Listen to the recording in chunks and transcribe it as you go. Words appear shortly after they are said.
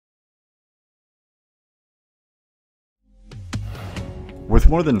With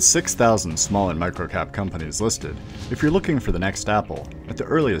more than 6,000 small and microcap companies listed, if you're looking for the next apple at the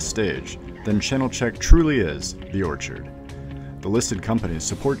earliest stage, then channelchek truly is the orchard. The listed companies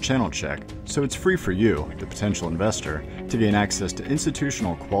support channelchek, so it's free for you, the potential investor, to gain access to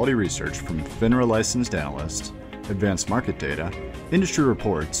institutional quality research from FINRA licensed analysts, advanced market data, industry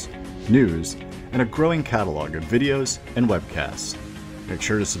reports, news, and a growing catalog of videos and webcasts. Make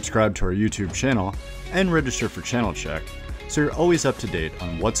sure to subscribe to our YouTube channel and register for channelchek so you're always up to date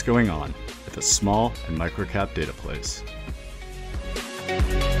on what's going on at the small and microcap data place.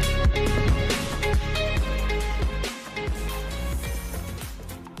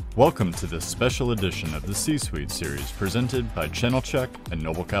 Welcome to this special edition of the C-Suite series presented by channelchek and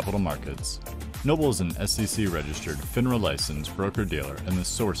Noble Capital Markets. Noble is an SEC-registered FINRA-licensed broker-dealer and the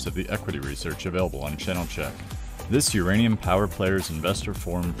source of the equity research available on channelchek. This Uranium Power Players Investor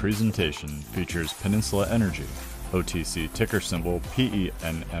Forum presentation features Peninsula Energy, OTC ticker symbol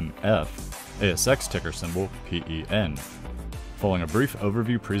PENMF, ASX ticker symbol PEN. Following a brief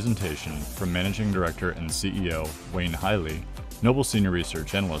overview presentation from Managing Director and CEO Wayne Heili, Noble Senior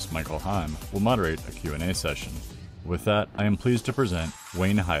Research Analyst Michael Heim will moderate a Q&A session. With that, I am pleased to present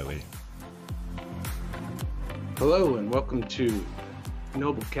Wayne Heili. Hello and welcome to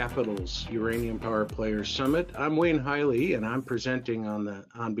Noble Capital's Uranium Power Players Summit. I'm Wayne Heili and I'm presenting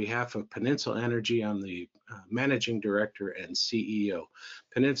on behalf of Peninsula Energy. I'm the Managing Director and CEO.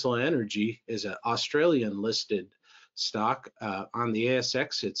 Peninsula Energy is an Australian listed stock on the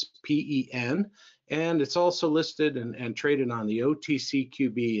ASX. It's PEN, and it's also listed and traded on the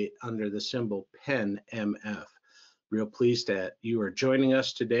OTCQB under the symbol PENMF. Real pleased that you are joining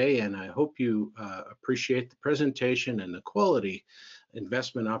us today, and I hope you appreciate the presentation and the quality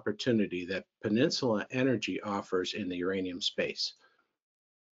investment opportunity that Peninsula Energy offers in the uranium space.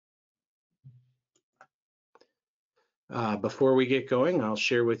 Before we get going, I'll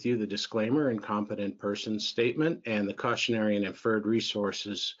share with you the disclaimer and competent person statement and the cautionary and inferred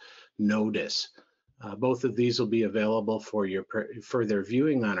resources notice. Both of these will be available for your further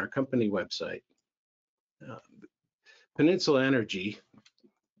viewing on our company website. Peninsula Energy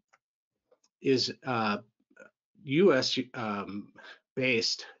is U.S.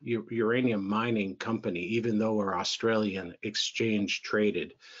 based uranium mining company, even though we're Australian exchange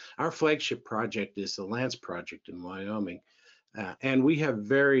traded. Our flagship project is the Lance project in Wyoming, and we have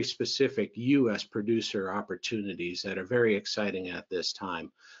very specific U.S. producer opportunities that are very exciting at this time.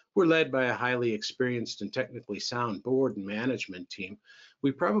 We're led by a highly experienced and technically sound board and management team.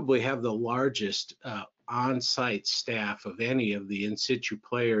 We probably have the largest on-site staff of any of the in-situ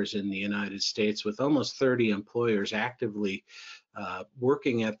players in the United States, with almost 30 employers actively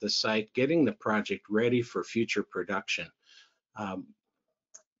working at the site, getting the project ready for future production.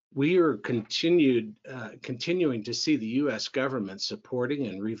 We are continuing to see the U.S. government supporting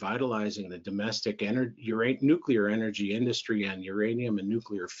and revitalizing the domestic nuclear energy industry and uranium and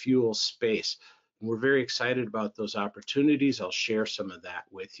nuclear fuel space. And we're very excited about those opportunities. I'll share some of that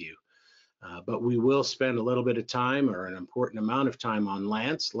with you. But we will spend a little bit of time, or an important amount of time, on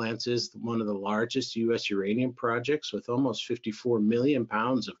Lance. Lance is one of the largest U.S. uranium projects with almost 54 million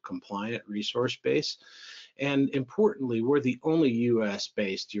pounds of compliant resource base. And importantly, we're the only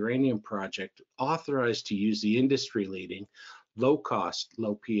U.S.-based uranium project authorized to use the industry-leading, low-cost,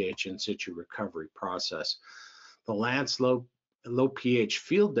 low-pH in-situ recovery process. The Lance low pH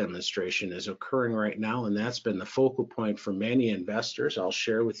field demonstration is occurring right now, and that's been the focal point for many investors. I'll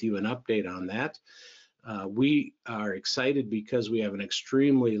share with you an update on that. We are excited because we have an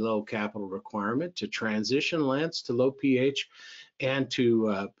extremely low capital requirement to transition Lance to low pH, and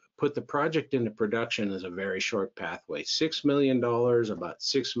to put the project into production is a very short pathway. $6 million, about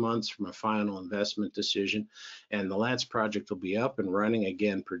 6 months from a final investment decision, and the Lance project will be up and running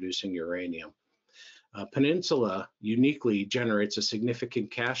again, producing uranium. Peninsula uniquely generates a significant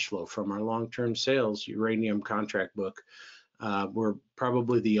cash flow from our long-term sales uranium contract book. We're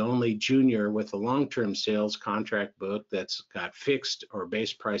probably the only junior with a long-term sales contract book that's got fixed or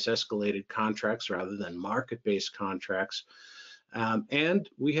base price escalated contracts rather than market-based contracts. And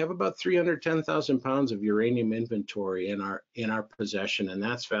we have about 310,000 pounds of uranium inventory in our possession, and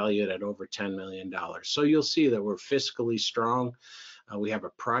that's valued at over $10 million. So you'll see that we're fiscally strong. We have a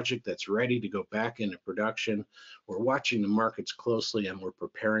project that's ready to go back into production. We're watching the markets closely, and we're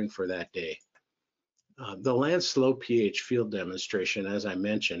preparing for that day. The Lance low pH field demonstration, as I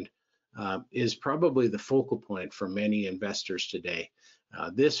mentioned, is probably the focal point for many investors today.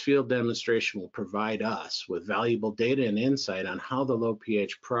 This field demonstration will provide us with valuable data and insight on how the low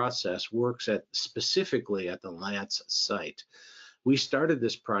pH process works specifically at the Lance site. We started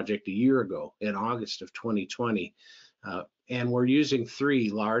this project a year ago in August of 2020. And we're using 3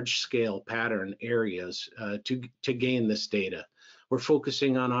 large-scale pattern areas to gain this data. We're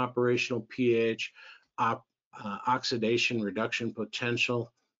focusing on operational pH, oxidation reduction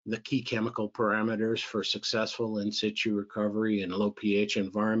potential, the key chemical parameters for successful in-situ recovery in a low pH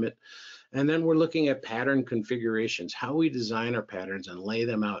environment. And then we're looking at pattern configurations, how we design our patterns and lay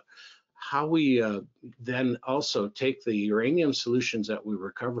them out, how we then also take the uranium solutions that we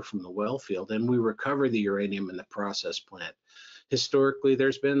recover from the well field and we recover the uranium in the process plant. Historically,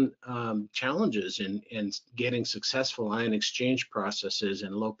 there's been challenges in getting successful ion exchange processes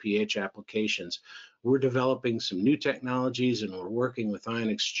in low pH applications. We're developing some new technologies and we're working with ion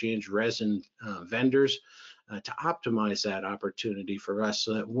exchange resin vendors to optimize that opportunity for us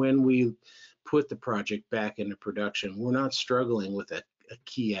so that when we put the project back into production, we're not struggling with a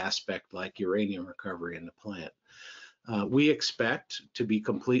key aspect like uranium recovery in the plant. We expect to be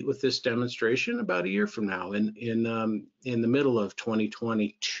complete with this demonstration about a year from now in the middle of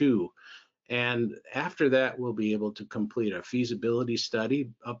 2022. And after that, we'll be able to complete a feasibility study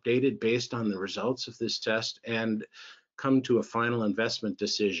updated based on the results of this test and come to a final investment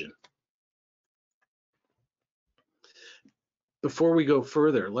decision. Before we go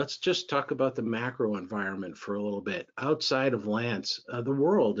further, let's just talk about the macro environment for a little bit. Outside of Lance, the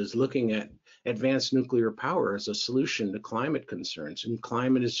world is looking at advanced nuclear power as a solution to climate concerns, and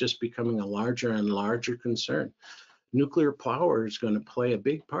climate is just becoming a larger and larger concern. Nuclear power is going to play a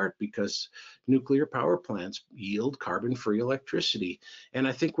big part because nuclear power plants yield carbon-free electricity. And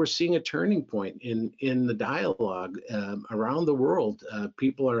I think we're seeing a turning point in the dialogue around the world.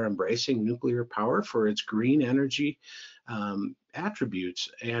 People are embracing nuclear power for its green energy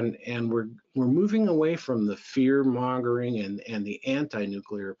attributes, and we're moving away from the fear mongering and the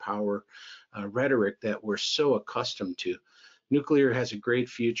anti-nuclear power rhetoric that we're so accustomed to. Nuclear has a great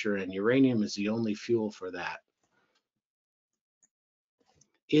future, and uranium is the only fuel for that.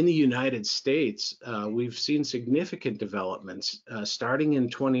 In the United States, we've seen significant developments starting in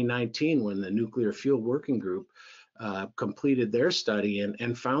 2019 when the Nuclear Fuel Working Group completed their study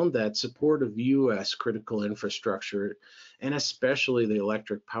and found that support of U.S. critical infrastructure, and especially the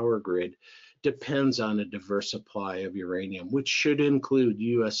electric power grid, depends on a diverse supply of uranium, which should include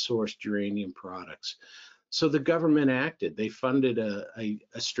U.S. sourced uranium products. So the government acted. They funded a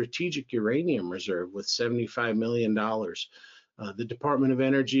strategic uranium reserve with $75 million. The Department of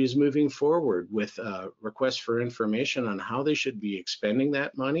Energy is moving forward with requests for information on how they should be expending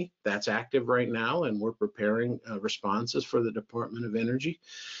that money. That's active right now, and we're preparing responses for the Department of Energy.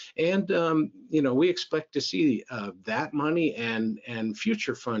 And we expect to see that money and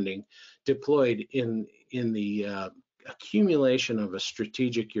future funding deployed in the accumulation of a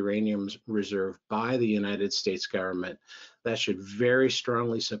strategic uranium reserve by the United States government that should very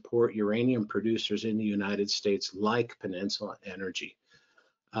strongly support uranium producers in the United States like Peninsula Energy.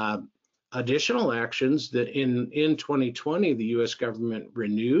 Additional actions that in 2020, the U.S. government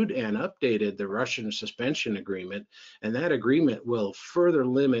renewed and updated the Russian suspension agreement, and that agreement will further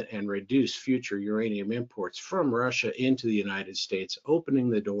limit and reduce future uranium imports from Russia into the United States, opening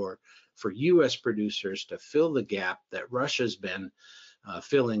the door for U.S. producers to fill the gap that Russia's been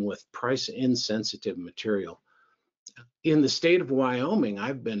filling with price-insensitive material. In the state of Wyoming,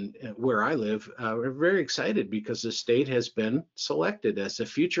 where I live, we're very excited because the state has been selected as the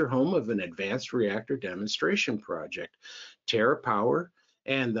future home of an advanced reactor demonstration project. TerraPower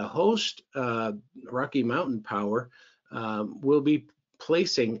and the host, Rocky Mountain Power, will be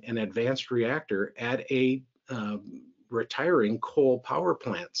placing an advanced reactor at a retiring coal power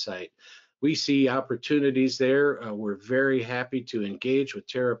plant site. We see opportunities there. We're very happy to engage with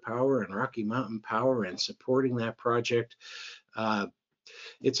TerraPower and Rocky Mountain Power in supporting that project.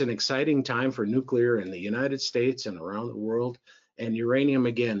 It's an exciting time for nuclear in the United States and around the world. And uranium,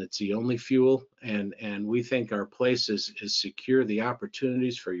 again, it's the only fuel, and we think our place is secure. The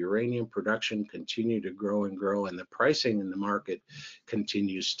opportunities for uranium production continue to grow and grow, and the pricing in the market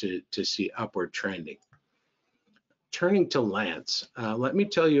continues to see upward trending. Turning to Lance, let me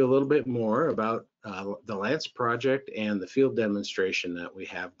tell you a little bit more about the Lance project and the field demonstration that we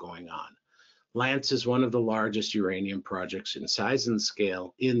have going on. Lance is one of the largest uranium projects in size and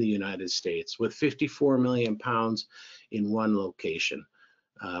scale in the United States, with 54 million pounds in one location.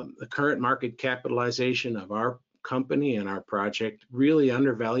 The current market capitalization of our company and our project really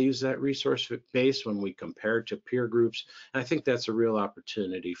undervalues that resource base when we compare to peer groups. And I think that's a real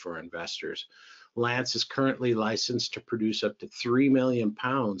opportunity for investors. Lance is currently licensed to produce up to 3 million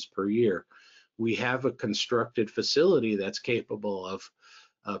pounds per year. We have a constructed facility that's capable of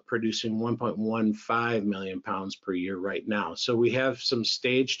producing 1.15 million pounds per year right now. So we have some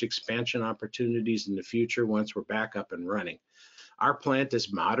staged expansion opportunities in the future once we're back up and running. Our plant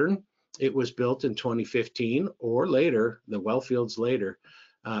is modern. It was built in 2015 or later, the well fields later.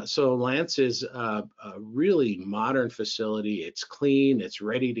 So Lance is a really modern facility. It's clean, it's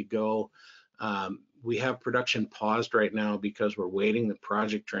ready to go. We have production paused right now because we're waiting the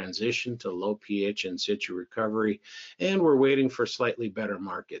project transition to low pH in situ recovery, and we're waiting for slightly better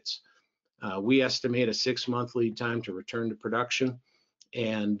markets. We estimate a 6-month lead time to return to production,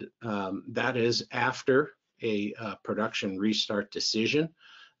 and that is after a production restart decision.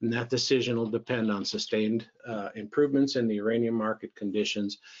 And that decision will depend on sustained improvements in the uranium market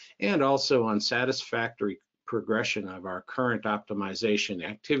conditions and also on satisfactory progression of our current optimization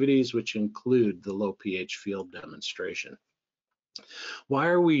activities, which include the low pH field demonstration. Why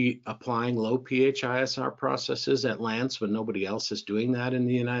are we applying low pH ISR processes at Lance when nobody else is doing that in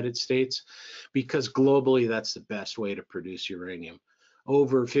the United States? Because globally, that's the best way to produce uranium.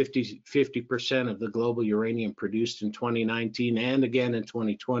 Over 50% of the global uranium produced in 2019 and again in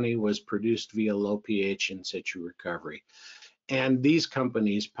 2020 was produced via low pH in situ recovery. And these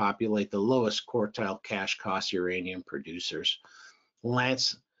companies populate the lowest quartile cash cost uranium producers.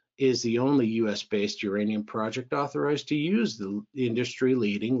 Lance is the only US-based uranium project authorized to use the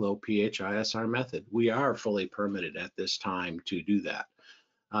industry-leading low pH ISR method. We are fully permitted at this time to do that.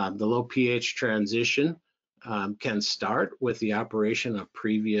 The low pH transition can start with the operation of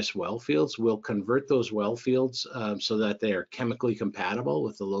previous well fields. We'll convert those well fields so that they are chemically compatible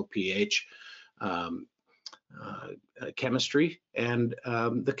with the low pH chemistry, and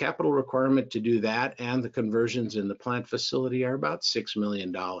the capital requirement to do that and the conversions in the plant facility are about $6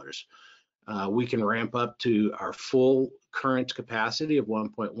 million. We can ramp up to our full current capacity of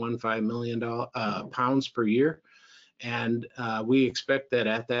 1.15 million pounds per year, and we expect that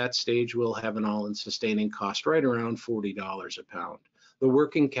at that stage we'll have an all-in sustaining cost right around $40 a pound. The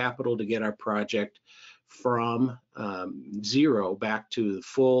working capital to get our project from zero back to the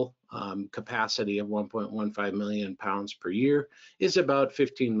full capacity of 1.15 million pounds per year is about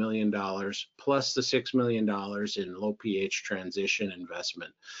 $15 million plus the $6 million in low pH transition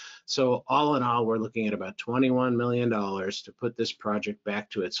investment. So all in all, we're looking at about $21 million to put this project back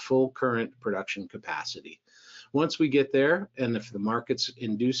to its full current production capacity. Once we get there, and if the markets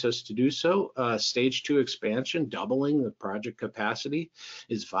induce us to do so, stage 2 expansion, doubling the project capacity,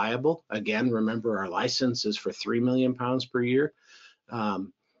 is viable. Again, remember our license is for 3 million pounds per year.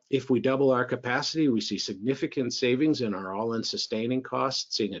 If we double our capacity, we see significant savings in our all-in sustaining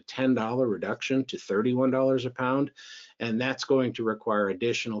costs, seeing a $10 reduction to $31 a pound, and that's going to require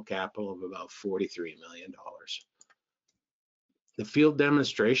additional capital of about $43 million. The field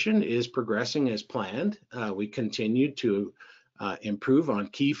demonstration is progressing as planned. We continue to improve on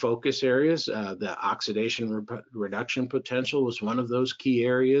key focus areas. The oxidation reduction potential was one of those key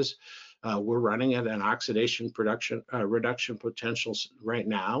areas. We're running at an oxidation reduction potential right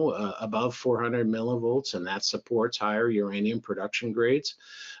now above 400 millivolts, and that supports higher uranium production grades.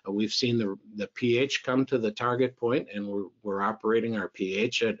 We've seen the pH come to the target point, and we're operating our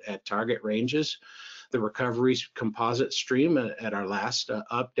pH at target ranges. The recovery composite stream at our last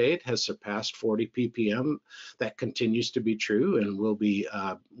update has surpassed 40 ppm. That continues to be true, and we'll be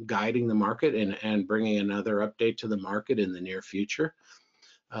guiding the market and bringing another update to the market in the near future.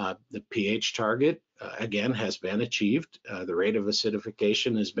 The pH target, again, has been achieved. The rate of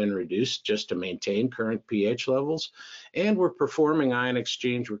acidification has been reduced just to maintain current pH levels, and we're performing ion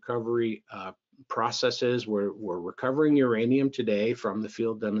exchange recovery processes. We're recovering uranium today from the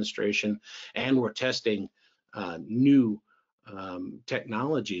field demonstration, and we're testing new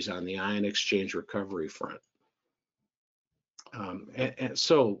technologies on the ion exchange recovery front. And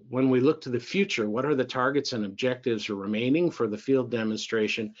so when we look to the future, what are the targets and objectives remaining for the field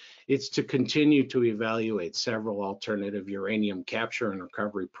demonstration? It's to continue to evaluate several alternative uranium capture and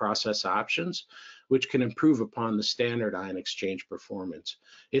recovery process options, which can improve upon the standard ion exchange performance.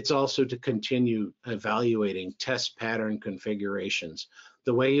 It's also to continue evaluating test pattern configurations.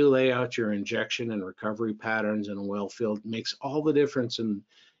 The way you lay out your injection and recovery patterns in a well field makes all the difference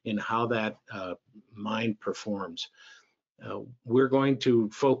in how that mine performs. We're going to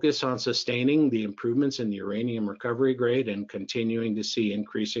focus on sustaining the improvements in the uranium recovery grade and continuing to see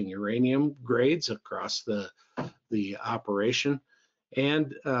increasing uranium grades across the operation.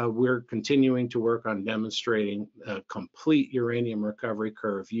 And we're continuing to work on demonstrating a complete uranium recovery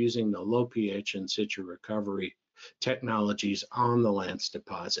curve using the low pH in situ recovery technologies on the Lance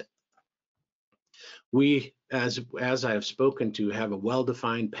deposit. We, as I have spoken to, have a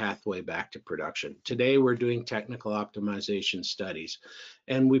well-defined pathway back to production. Today, we're doing technical optimization studies,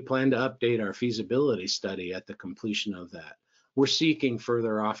 and we plan to update our feasibility study at the completion of that. We're seeking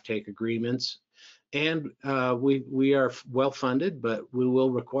further offtake agreements, and we are well funded, but we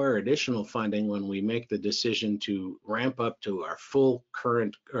will require additional funding when we make the decision to ramp up to our full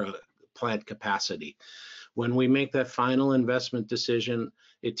current plant capacity. When we make that final investment decision,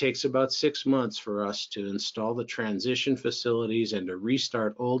 it takes about 6 months for us to install the transition facilities and to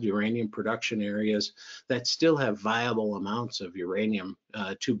restart old uranium production areas that still have viable amounts of uranium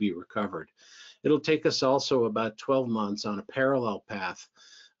to be recovered. It'll take us also about 12 months on a parallel path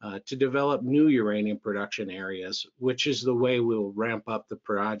to develop new uranium production areas, which is the way we'll ramp up the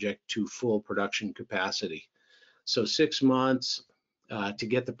project to full production capacity. So 6 months to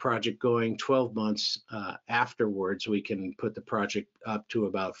get the project going, 12 months afterwards, we can put the project up to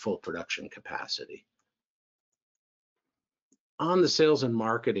about full production capacity. On the sales and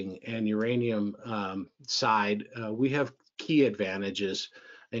marketing and uranium side, we have key advantages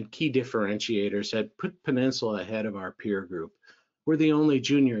and key differentiators that put Peninsula ahead of our peer group. We're the only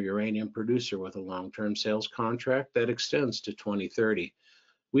junior uranium producer with a long-term sales contract that extends to 2030.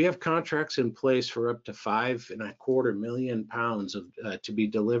 We have contracts in place for up to 5.25 million pounds to be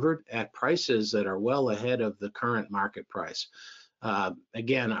delivered at prices that are well ahead of the current market price.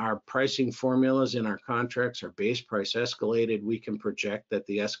 Again, our pricing formulas in our contracts are base price escalated. We can project that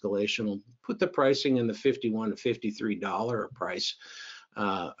the escalation will put the pricing in the $51 to $53 price,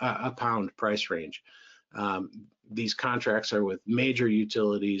 a pound price range. These contracts are with major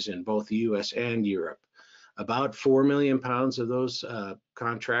utilities in both the US and Europe. About 4 million pounds of those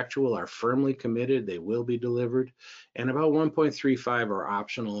contractual are firmly committed, they will be delivered, and about 1.35 are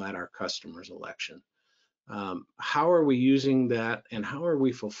optional at our customer's election. How are we using that, and how are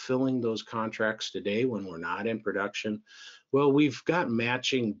we fulfilling those contracts today when we're not in production? Well, we've got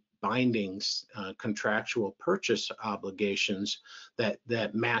matching bindings, contractual purchase obligations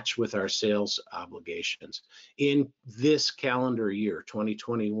that match with our sales obligations. In this calendar year,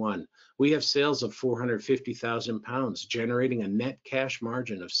 2021, we have sales of 450,000 pounds, generating a net cash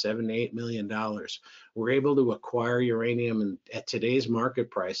margin of $7 to $8 million. We're able to acquire uranium at today's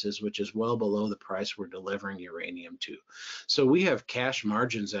market prices, which is well below the price we're delivering uranium to. So we have cash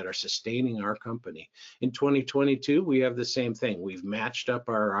margins that are sustaining our company. In 2022, we have the same thing. We've matched up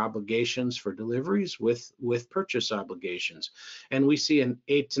our obligations for deliveries with purchase obligations, and we see an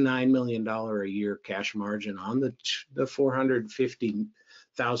 $8 to $9 million a year cash margin on the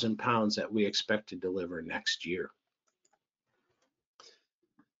 450,000 pounds that we expect to deliver next year.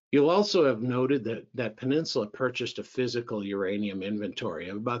 You'll also have noted that Peninsula purchased a physical uranium inventory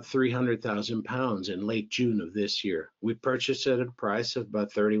of about 300,000 pounds in late June of this year. We purchased it at a price of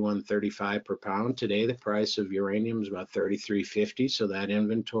about $31.35 per pound. Today, the price of uranium is about $33.50, so that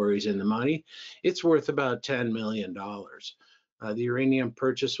inventory is in the money. It's worth about $10 million. The uranium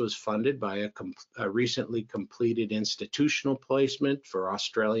purchase was funded by a recently completed institutional placement for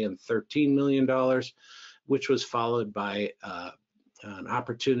Australian $13 million, which was followed by an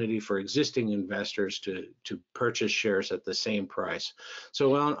opportunity for existing investors to purchase shares at the same price.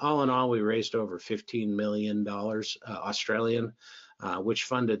 So all in all, we raised over $15 million Australian, which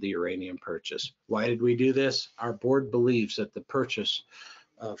funded the uranium purchase. Why did we do this? Our board believes that the purchase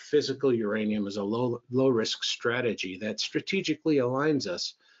of physical uranium is a low risk strategy that strategically aligns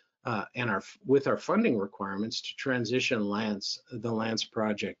us with our funding requirements to transition the Lance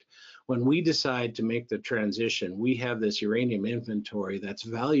project. When we decide to make the transition, we have this uranium inventory that's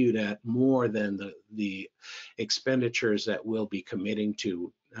valued at more than the expenditures that we'll be committing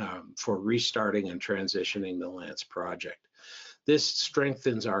to for restarting and transitioning the Lance project. This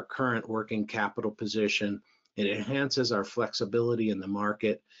strengthens our current working capital position. It enhances our flexibility in the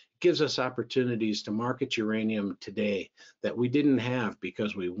market, gives us opportunities to market uranium today that we didn't have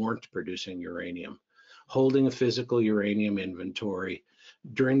because we weren't producing uranium. Holding a physical uranium inventory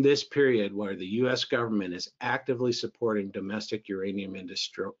during this period where the U.S. government is actively supporting domestic uranium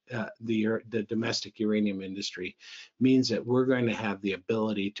industry, the domestic uranium industry, means that we're going to have the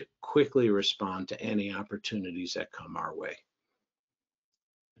ability to quickly respond to any opportunities that come our way.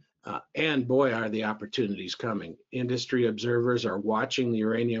 And boy, are the opportunities coming. Industry observers are watching the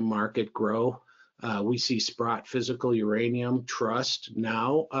uranium market grow. We see Sprott Physical Uranium Trust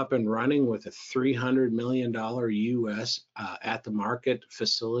now up and running with a $300 million US at the market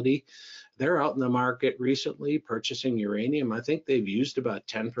facility. They're out in the market recently purchasing uranium. I think they've used about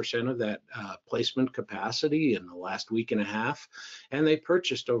 10% of that placement capacity in the last week and a half, and they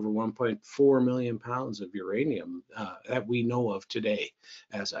purchased over 1.4 million pounds of uranium that we know of today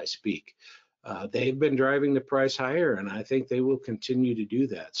as I speak. They've been driving the price higher, and I think they will continue to do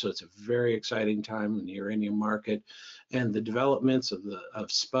that. So it's a very exciting time in the uranium market, and the developments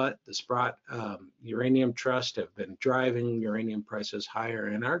of SPUT, the Sprott Uranium Trust, have been driving uranium prices higher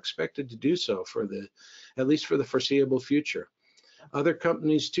and are expected to do so for at least for the foreseeable future. Other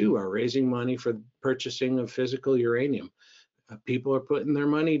companies too are raising money for purchasing of physical uranium. People are putting their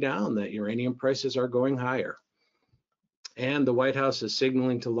money down that uranium prices are going higher. And the White House is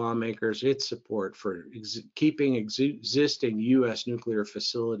signaling to lawmakers its support for keeping existing U.S. nuclear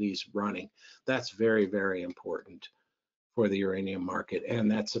facilities running. That's very, very important for the uranium market, and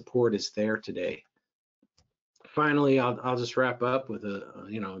that support is there today. Finally, I'll just wrap up with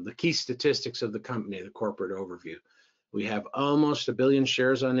the key statistics of the company, the corporate overview. We have almost 1 billion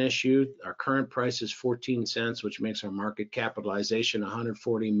shares on issue. Our current price is 14 cents, which makes our market capitalization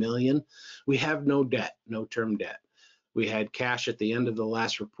 140 million. We have no debt, no term debt. We had cash at the end of the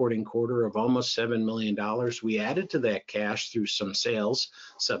last reporting quarter of almost $7 million. We added to that cash through some sales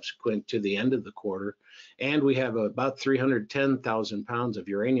subsequent to the end of the quarter. And we have about 310,000 pounds of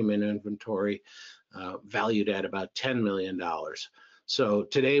uranium in inventory, valued at about $10 million. So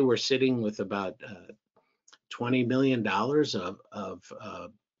today we're sitting with about $20 million of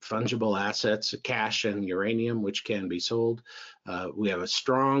fungible assets, cash and uranium, which can be sold. We have a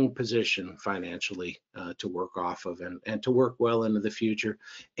strong position financially to work off of and to work well into the future.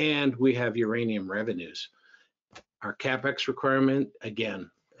 And we have uranium revenues. Our CapEx requirement, again,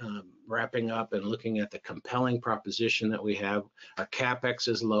 wrapping up and looking at the compelling proposition that we have, our CapEx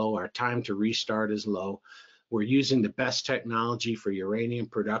is low, our time to restart is low. We're using the best technology for uranium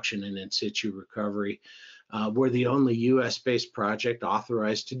production and in-situ recovery. We're the only US-based project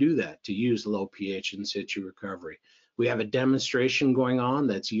authorized to do that, to use low pH in-situ recovery. We have a demonstration going on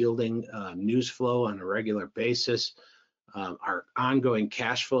that's yielding news flow on a regular basis. Our ongoing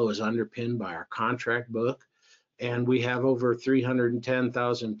cash flow is underpinned by our contract book, and we have over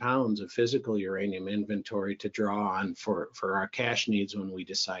 310,000 pounds of physical uranium inventory to draw on for our cash needs when we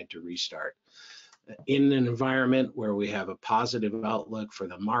decide to restart. In an environment where we have a positive outlook for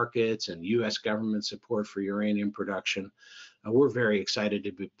the markets and US government support for uranium production, we're very excited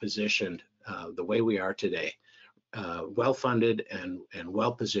to be positioned the way we are today, well-funded and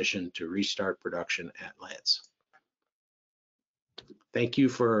well-positioned to restart production at Lance. Thank you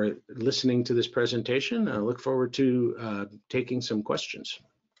for listening to this presentation. I look forward to taking some questions.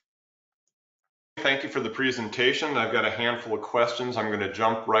 Thank you for the presentation. I've got a handful of questions I'm going to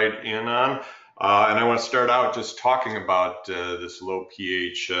jump right in on. And I want to start out just talking about this low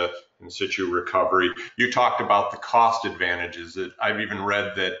pH in-situ recovery. You talked about the cost advantages. I've even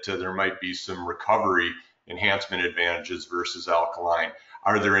read that there might be some recovery enhancement advantages versus alkaline.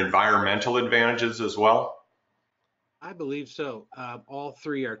 Are there environmental advantages as well? I believe so. All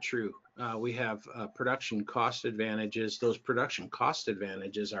three are true. We have production cost advantages. Those production cost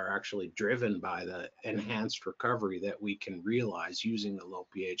advantages are actually driven by the enhanced recovery that we can realize using the low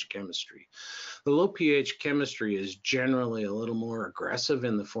pH chemistry. The low pH chemistry is generally a little more aggressive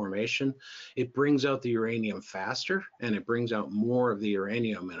in the formation. It brings out the uranium faster, and it brings out more of the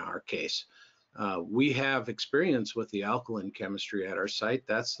uranium in our case. We have experience with the alkaline chemistry at our site.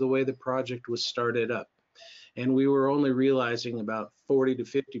 That's the way the project was started up. And we were only realizing about 40 to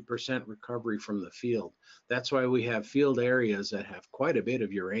 50% recovery from the field. That's why we have field areas that have quite a bit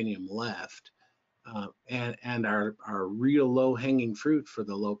of uranium left and are real low-hanging fruit for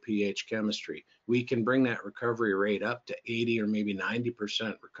the low pH chemistry. We can bring that recovery rate up to 80 or maybe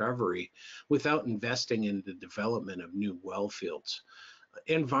 90% recovery without investing in the development of new well fields.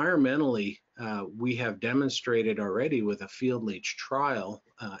 Environmentally, we have demonstrated already with a field leach trial,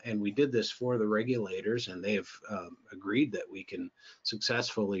 and we did this for the regulators, and they have agreed that we can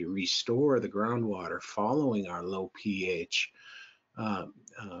successfully restore the groundwater following our low pH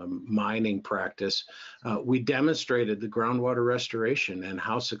mining practice. We demonstrated the groundwater restoration and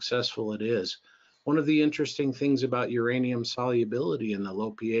how successful it is. One of the interesting things about uranium solubility in the low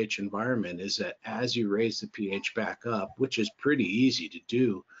pH environment is that as you raise the pH back up, which is pretty easy to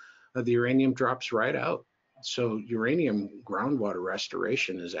do, the uranium drops right out. So uranium groundwater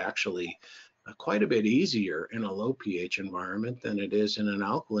restoration is actually quite a bit easier in a low pH environment than it is in an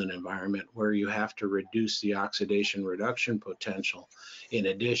alkaline environment, where you have to reduce the oxidation reduction potential in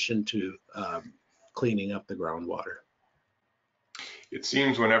addition to cleaning up the groundwater. It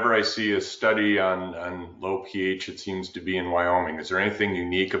seems whenever I see a study on low pH, it seems to be in Wyoming. Is there anything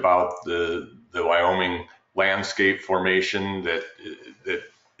unique about the Wyoming landscape formation that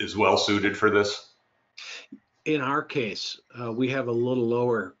is well suited for this? In our case, we have a little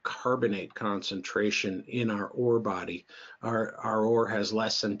lower carbonate concentration in our ore body. Our ore has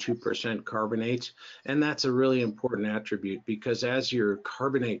less than 2% carbonates, and that's a really important attribute because as your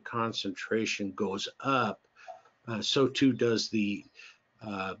carbonate concentration goes up, so too does the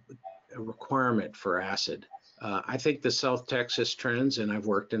requirement for acid. I think the South Texas trends, and I've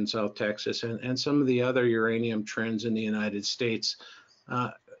worked in South Texas, and some of the other uranium trends in the United States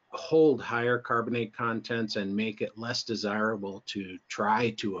hold higher carbonate contents and make it less desirable to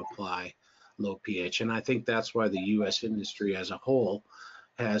try to apply low pH. And I think that's why the U.S. industry as a whole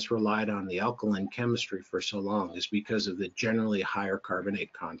has relied on the alkaline chemistry for so long, is because of the generally higher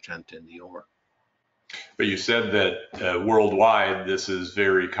carbonate content in the ore. But you said that worldwide this is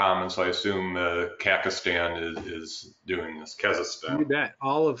very common, so I assume Kazakhstan is doing this. Kazakhstan. You bet.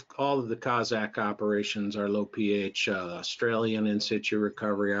 All of the Kazakh operations are low pH. Australian in-situ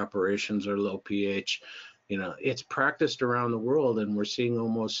recovery operations are low pH. You know, it's practiced around the world, and we're seeing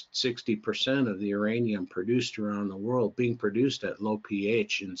almost 60% of the uranium produced around the world being produced at low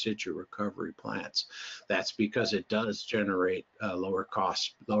pH in-situ recovery plants. That's because it does generate lower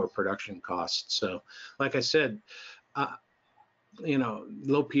costs, lower production costs. So, like I said, you know,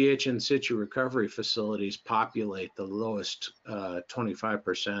 low pH in-situ recovery facilities populate the lowest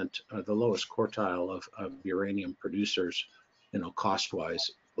 25% or the lowest quartile of uranium producers, you know,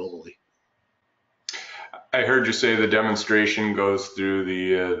 cost-wise globally. I heard you say the demonstration goes through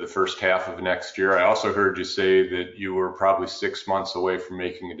the first half of next year. I also heard you say that you were probably 6 months away from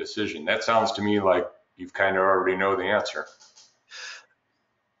making a decision. That sounds to me like you've kind of already know the answer.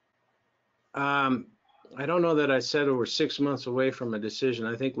 I don't know that I said we're 6 months away from a decision.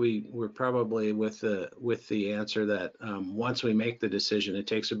 I think we're probably with the answer that once we make the decision, it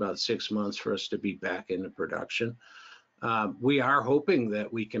takes about 6 months for us to be back into production. We are hoping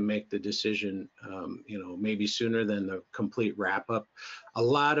that we can make the decision, you know, maybe sooner than the complete wrap up. A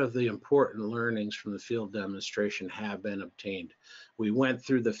lot of the important learnings from the field demonstration have been obtained. We went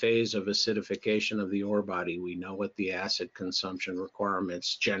through the phase of acidification of the ore body. We know what the acid consumption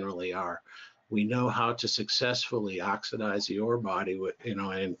requirements generally are. We know how to successfully oxidize the ore body, you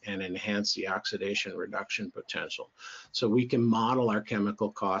know, and enhance the oxidation reduction potential. So we can model our chemical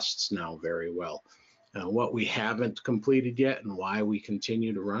costs now very well. What we haven't completed yet and why we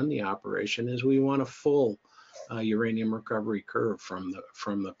continue to run the operation is we want a full uranium recovery curve from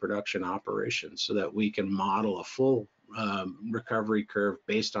the production operation so that we can model a full recovery curve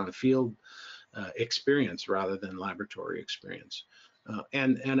based on field experience rather than laboratory experience.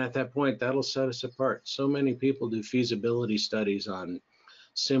 And at that point, that'll set us apart. So many people do feasibility studies on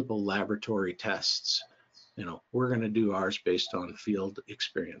simple laboratory tests. You know, we're going to do ours based on field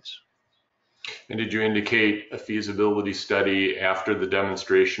experience. And did you indicate a feasibility study after the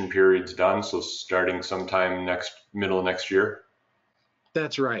demonstration period's done, so starting sometime middle of next year?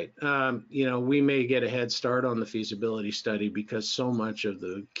 That's right. You know, we may get a head start on the feasibility study because so much of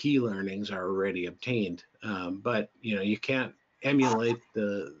the key learnings are already obtained. But, you know, you can't emulate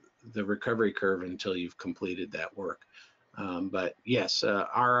the recovery curve until you've completed that work. But yes,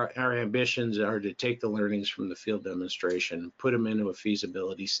 our ambitions are to take the learnings from the field demonstration, put them into a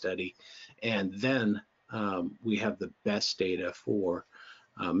feasibility study, and then we have the best data for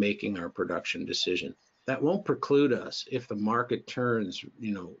making our production decision. That won't preclude us if the market turns,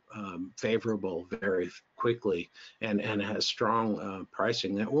 you know, favorable very quickly and has strong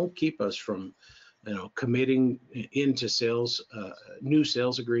pricing. That won't keep us from, you know, committing into sales, new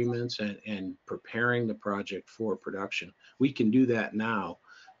sales agreements and preparing the project for production. We can do that now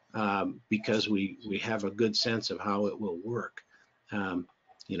because we have a good sense of how it will work.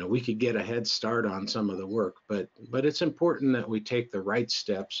 You know, we could get a head start on some of the work, but it's important that we take the right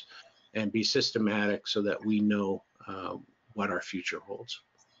steps and be systematic so that we know what our future holds.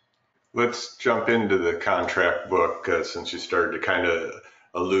 Let's jump into the contract book since you started to kind of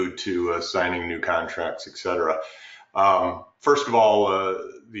allude to signing new contracts, etc. First of all,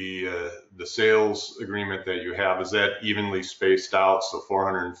 the sales agreement that you have, is that evenly spaced out, so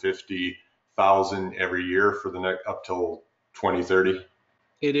 450,000 every year for the next up till 2030?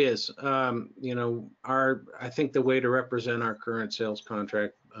 It is. You know, I think the way to represent our current sales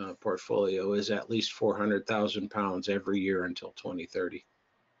contract portfolio is at least 400,000 pounds every year until 2030.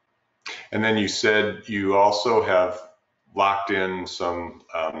 And then you said you also have locked in some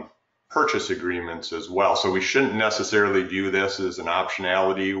purchase agreements as well. So we shouldn't necessarily view this as an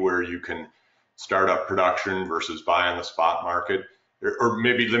optionality where you can start up production versus buy on the spot market. Or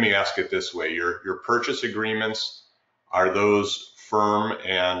maybe let me ask it this way, your purchase agreements, are those firm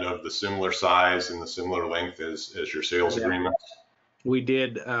and of the similar size and the similar length as your sales agreements? We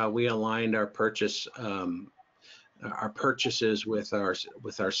did. We aligned our purchase our purchases with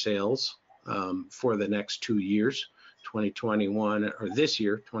our sales for the next 2 years, 2021 or this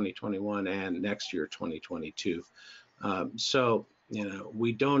year 2021 and next year 2022. So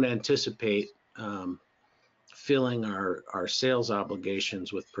we don't anticipate filling our sales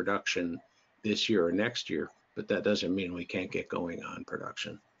obligations with production this year or next year, but that doesn't mean we can't get going on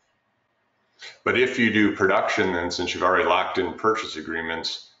production. But if you do production, then since you've already locked in purchase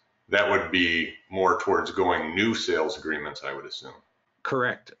agreements, that would be more towards going new sales agreements, I would assume.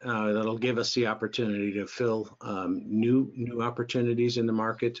 Correct. That'll give us the opportunity to fill new opportunities in the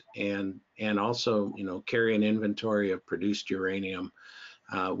market, and also carry an inventory of produced uranium,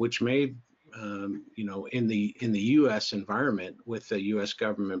 which may in the U.S. environment with the U.S.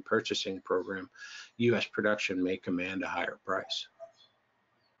 government purchasing program, U.S. production may command a higher price.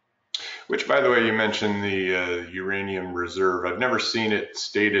 Which, by the way, you mentioned the uranium reserve. I've never seen it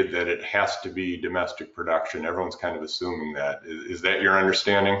stated that it has to be domestic production. Everyone's kind of assuming that. Is that your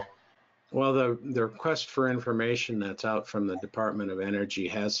understanding? Well, the request for information that's out from the Department of Energy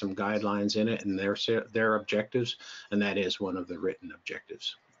has some guidelines in it and their objectives, and that is one of the written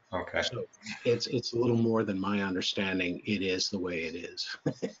objectives. Okay. So it's a little more than my understanding. It is the way it is.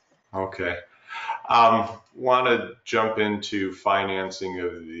 Okay. Want to jump into financing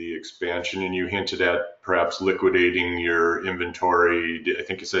of the expansion, and you hinted at perhaps liquidating your inventory. I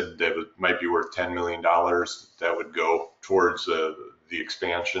think you said that might be worth $10 million that would go towards the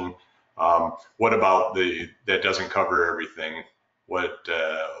expansion. What about that doesn't cover everything?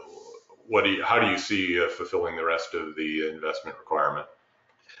 How do you see fulfilling the rest of the investment requirement?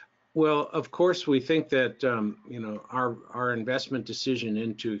 Well, of course, we think that our investment decision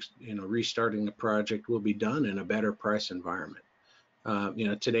into restarting the project will be done in a better price environment.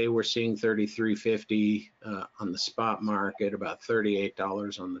 Today we're seeing $33.50 on the spot market, about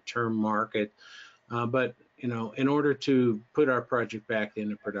 $38 on the term market. But in order to put our project back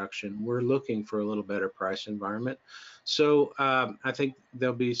into production, we're looking for a little better price environment. So I think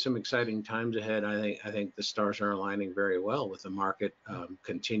there'll be some exciting times ahead. I think the stars are aligning very well with the market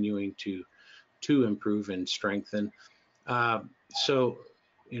continuing to improve and strengthen. So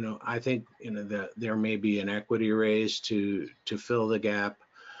I think that there may be an equity raise to fill the gap.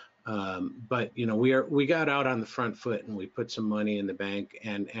 But we got out on the front foot and we put some money in the bank,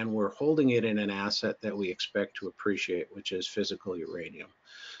 and we're holding it in an asset that we expect to appreciate, which is physical uranium.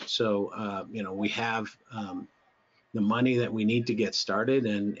 So we have the money that we need to get started,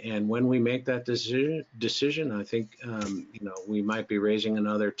 and when we make that decision, I think we might be raising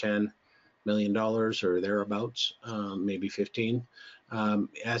another $10 million or thereabouts, maybe 15.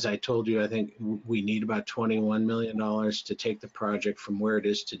 As I told you, I think we need about $21 million to take the project from where it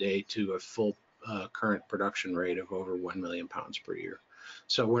is today to a full current production rate of over 1 million pounds per year.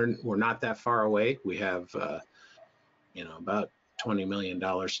 So we're not that far away. We have about $20 million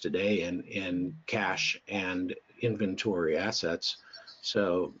today in cash and inventory assets.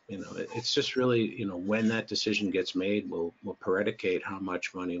 So it's just really when that decision gets made, we'll predicate how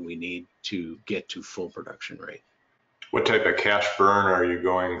much money we need to get to full production rate. What type of cash burn are you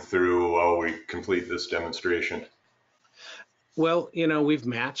going through while we complete this demonstration? Well, we've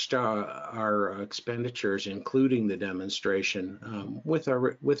matched our expenditures, including the demonstration, with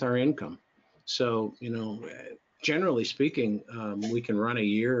our income. So, generally speaking, we can run a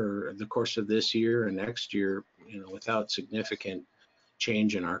year or the course of this year and next year, without significant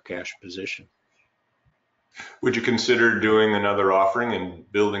change in our cash position. Would you consider doing another offering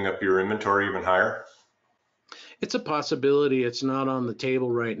and building up your inventory even higher? It's a possibility. It's not on the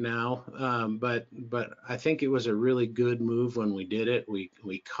table right now, but I think it was a really good move when we did it. We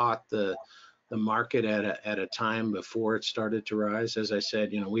caught the market at a time before it started to rise. As I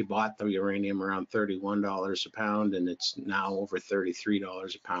said, we bought the uranium around $31 a pound, and it's now over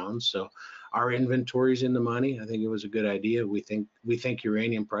 $33 a pound. So our inventory's in the money. I think it was a good idea. We think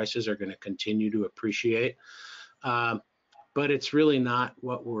uranium prices are going to continue to appreciate. But it's really not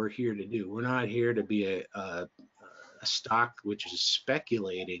what we're here to do. We're not here to be a stock which is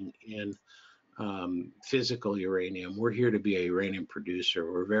speculating in physical uranium. We're here to be a uranium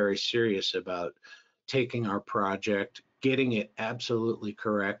producer. We're very serious about taking our project, getting it absolutely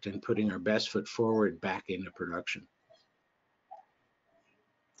correct, and putting our best foot forward back into production.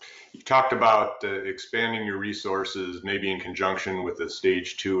 You talked about expanding your resources, maybe in conjunction with the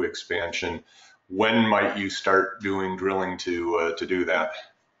stage 2 expansion. When might you start doing drilling to do that?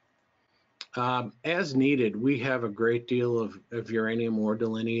 As needed. We have a great deal of uranium ore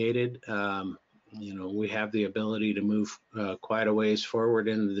delineated. We have the ability to move quite a ways forward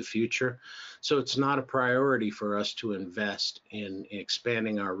into the future. So it's not a priority for us to invest in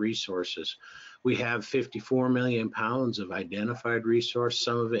expanding our resources. We have 54 million pounds of identified resource.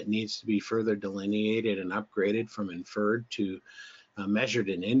 Some of it needs to be further delineated and upgraded from inferred to measured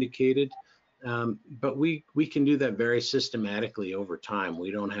and indicated. But we can do that very systematically over time.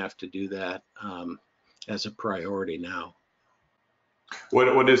 We don't have to do that as a priority now.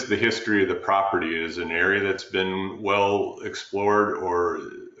 What is the history of the property? Is it an area that's been well explored, or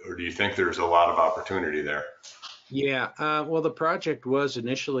do you think there's a lot of opportunity there? Yeah, well, the project was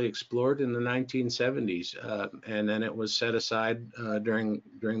initially explored in the 1970s, and then it was set aside during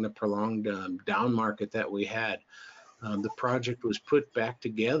the prolonged down market that we had. The project was put back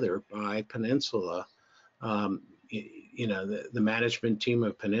together by Peninsula. You know, the management team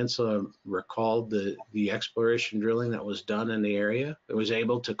of Peninsula recalled the exploration drilling that was done in the area. It was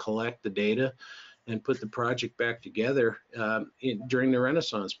able to collect the data and put the project back together during the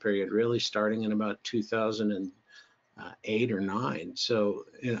Renaissance period, really starting in about 2008 or 9, so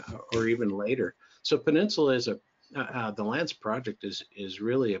or even later. So Peninsula is the Lance project is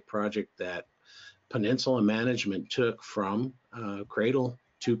really a project that Peninsula management took from cradle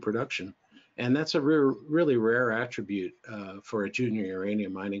to production. And that's a really rare attribute for a junior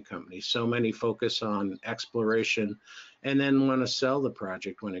uranium mining company. So many focus on exploration and then want to sell the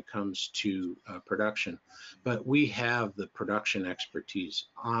project when it comes to production. But we have the production expertise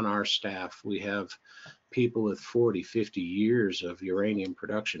on our staff. We have people with 40, 50 years of uranium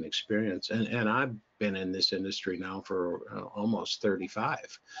production experience. And I've been in this industry now for almost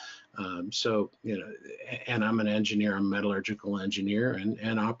 35. So, you know, and I'm an engineer, I'm a metallurgical engineer,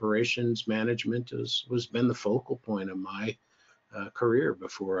 and operations management was been the focal point of my career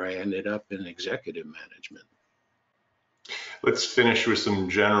before I ended up in executive management. Let's finish with some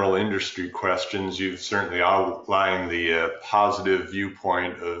general industry questions. You've certainly outlined the positive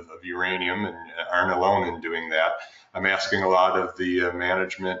viewpoint of uranium and aren't alone in doing that. I'm asking a lot of the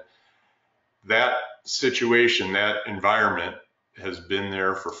management. That situation, that environment has been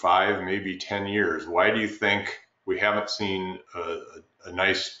there for 5, maybe 10 years. Why do you think we haven't seen a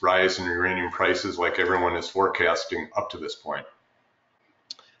nice rise in uranium prices like everyone is forecasting up to this point?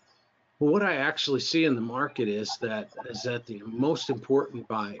 Well, what I actually see in the market is that the most important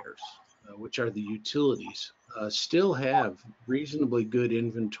buyers, which are the utilities, still have reasonably good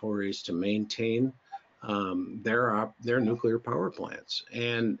inventories to maintain their nuclear power plants,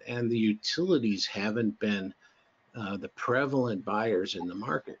 and the utilities haven't been the prevalent buyers in the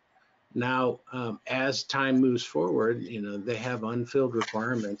market. Now, as time moves forward, you know, they have unfilled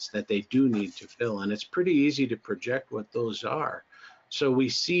requirements that they do need to fill, and it's pretty easy to project what those are. So we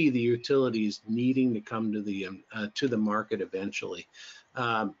see the utilities needing to come to the market eventually.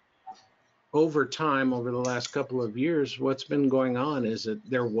 Over time, over the last couple of years, what's been going on is that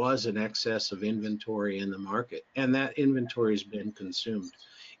there was an excess of inventory in the market, and that inventory has been consumed.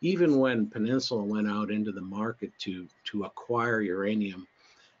 Even when Peninsula went out into the market to acquire uranium,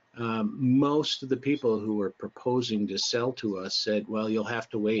 most of the people who were proposing to sell to us said, well, you'll have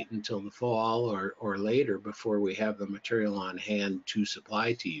to wait until the fall or later before we have the material on hand to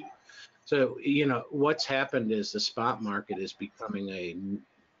supply to you. So, you know, what's happened is the spot market is becoming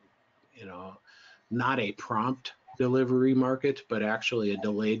not a prompt delivery market, but actually a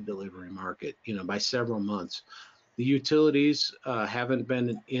delayed delivery market, you know, by several months. The utilities haven't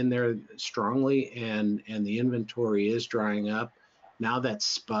been in there strongly, and the inventory is drying up. Now that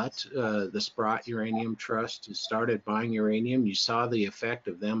SPUT, the Sprott Uranium Trust, has started buying uranium, you saw the effect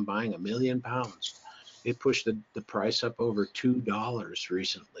of them buying 1 million pounds. It pushed the price up over $2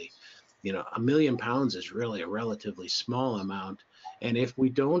 recently. You know, 1 million pounds is really a relatively small amount. And if we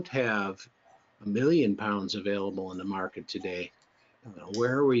don't have 1 million pounds available in the market today,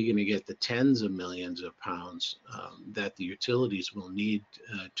 where are we going to get the tens of millions of pounds that the utilities will need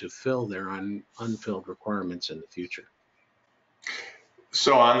to fill their unfilled requirements in the future?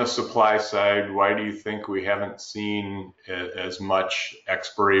 So on the supply side, why do you think we haven't seen as much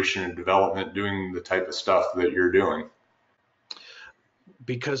exploration and development doing the type of stuff that you're doing?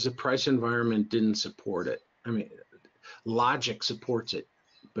 Because the price environment didn't support it. I mean, logic supports it,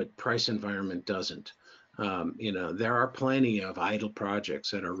 but price environment doesn't. You know, there are plenty of idle projects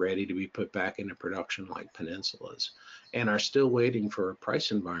that are ready to be put back into production like Peninsula's, and are still waiting for a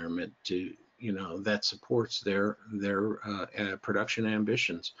price environment to, you know, that supports their production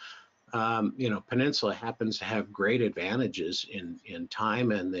ambitions. You know, Peninsula happens to have great advantages in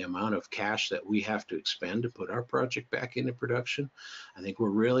time and the amount of cash that we have to expend to put our project back into production. I think we're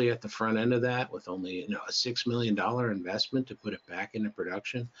really at the front end of that with only, you know, a $6 million investment to put it back into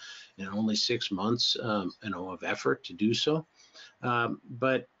production and only 6 months, you know, of effort to do so.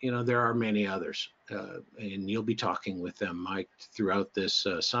 But, you know, there are many others, and you'll be talking with them, Mike, throughout this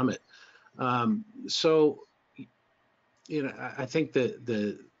summit. So, you know, I think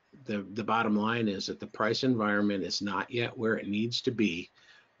the bottom line is that the price environment is not yet where it needs to be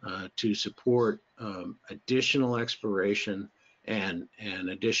to support additional exploration and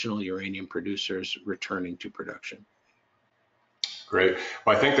additional uranium producers returning to production. Great.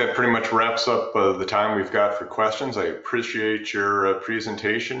 Well, I think that pretty much wraps up the time we've got for questions. I appreciate your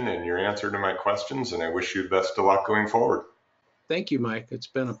presentation and your answer to my questions, and I wish you the best of luck going forward. Thank you, Mike. It's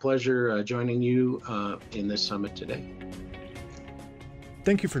been a pleasure joining you in this summit today.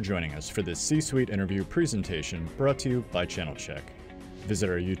 Thank you for joining us for this C-Suite interview presentation brought to you by channelchek. Visit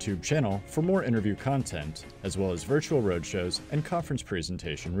our YouTube channel for more interview content, as well as virtual roadshows and conference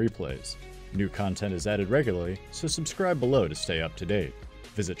presentation replays. New content is added regularly, so subscribe below to stay up to date.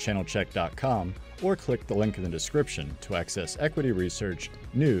 Visit channelchek.com or click the link in the description to access equity research,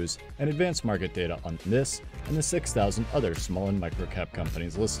 news, and advanced market data on this and the 6,000 other small and micro-cap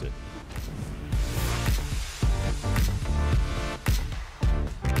companies listed.